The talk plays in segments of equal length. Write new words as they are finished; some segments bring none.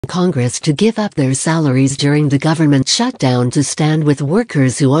Congress to give up their salaries during the government shutdown to stand with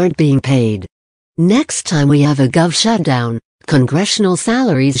workers who aren't being paid. Next time we have a gov shutdown, congressional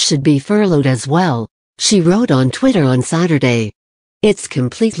salaries should be furloughed as well, she wrote on Twitter on Saturday. It's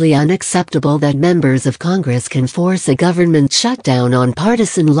completely unacceptable that members of Congress can force a government shutdown on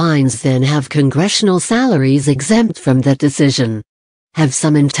partisan lines then have congressional salaries exempt from that decision. Have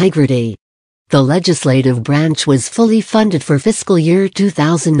some integrity. The legislative branch was fully funded for fiscal year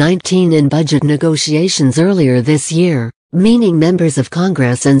 2019 in budget negotiations earlier this year, meaning members of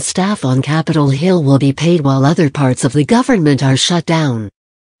Congress and staff on Capitol Hill will be paid while other parts of the government are shut down.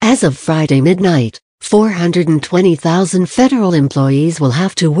 As of Friday midnight, 420,000 federal employees will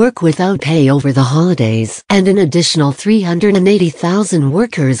have to work without pay over the holidays, and an additional 380,000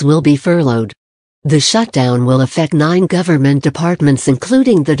 workers will be furloughed. The shutdown will affect 9 government departments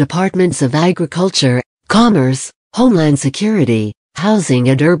including the Departments of Agriculture, Commerce, Homeland Security, Housing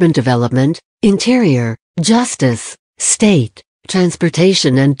and Urban Development, Interior, Justice, State,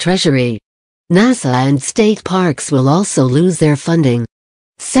 Transportation and Treasury. NASA and state parks will also lose their funding.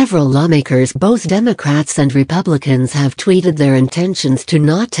 Several lawmakers, both Democrats and Republicans, have tweeted their intentions to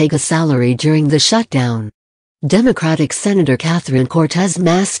not take a salary during the shutdown. Democratic Senator Catherine Cortez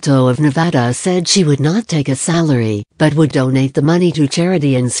Masto of Nevada said she would not take a salary, but would donate the money to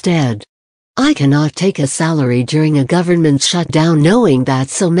charity instead. I cannot take a salary during a government shutdown knowing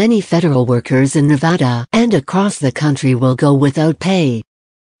that so many federal workers in Nevada and across the country will go without pay.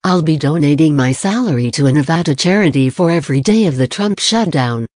 I'll be donating my salary to a Nevada charity for every day of the Trump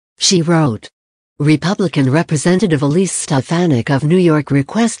shutdown, she wrote. Republican Representative Elise Stefanik of New York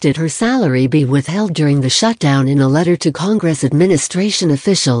requested her salary be withheld during the shutdown in a letter to Congress administration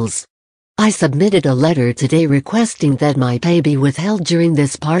officials. I submitted a letter today requesting that my pay be withheld during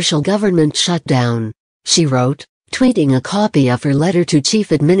this partial government shutdown, she wrote, tweeting a copy of her letter to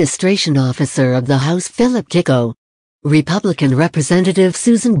Chief Administration Officer of the House Philip Kicko. Republican Representative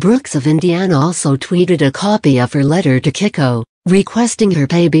Susan Brooks of Indiana also tweeted a copy of her letter to Kicko, requesting her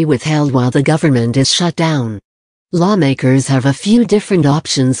pay be withheld while the government is shut down. Lawmakers have a few different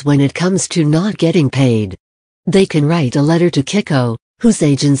options when it comes to not getting paid. They can write a letter to Kicko, whose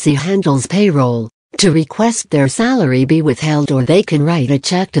agency handles payroll, to request their salary be withheld, or they can write a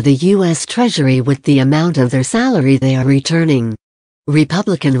check to the U.S. Treasury with the amount of their salary they are returning.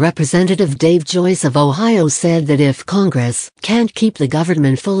 Republican Representative Dave Joyce of Ohio said that if Congress can't keep the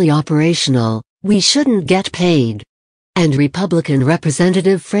government fully operational, we shouldn't get paid. And Republican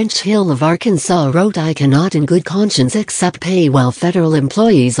Representative French Hill of Arkansas wrote, I cannot in good conscience accept pay while federal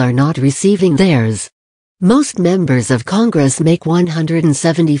employees are not receiving theirs. Most members of Congress make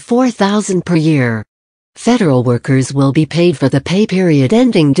 $174,000 per year. Federal workers will be paid for the pay period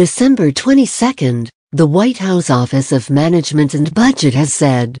ending December 22, the White House Office of Management and Budget has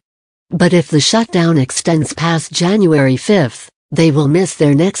said. But if the shutdown extends past January 5, they will miss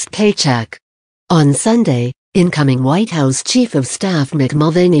their next paycheck. On Sunday, incoming White House Chief of Staff Mick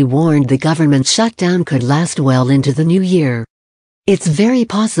Mulvaney warned the government shutdown could last well into the new year. It's very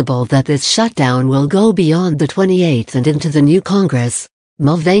possible that this shutdown will go beyond the 28th and into the new Congress,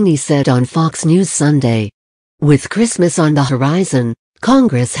 Mulvaney said on Fox News Sunday. With Christmas on the horizon,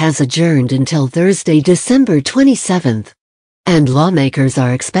 Congress has adjourned until Thursday, December 27, and lawmakers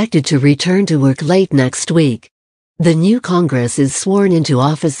are expected to return to work late next week. The new Congress is sworn into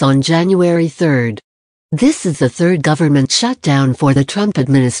office on January 3. This is the third government shutdown for the Trump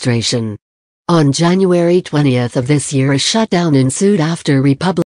administration. On January 20 of this year, a shutdown ensued after Republicans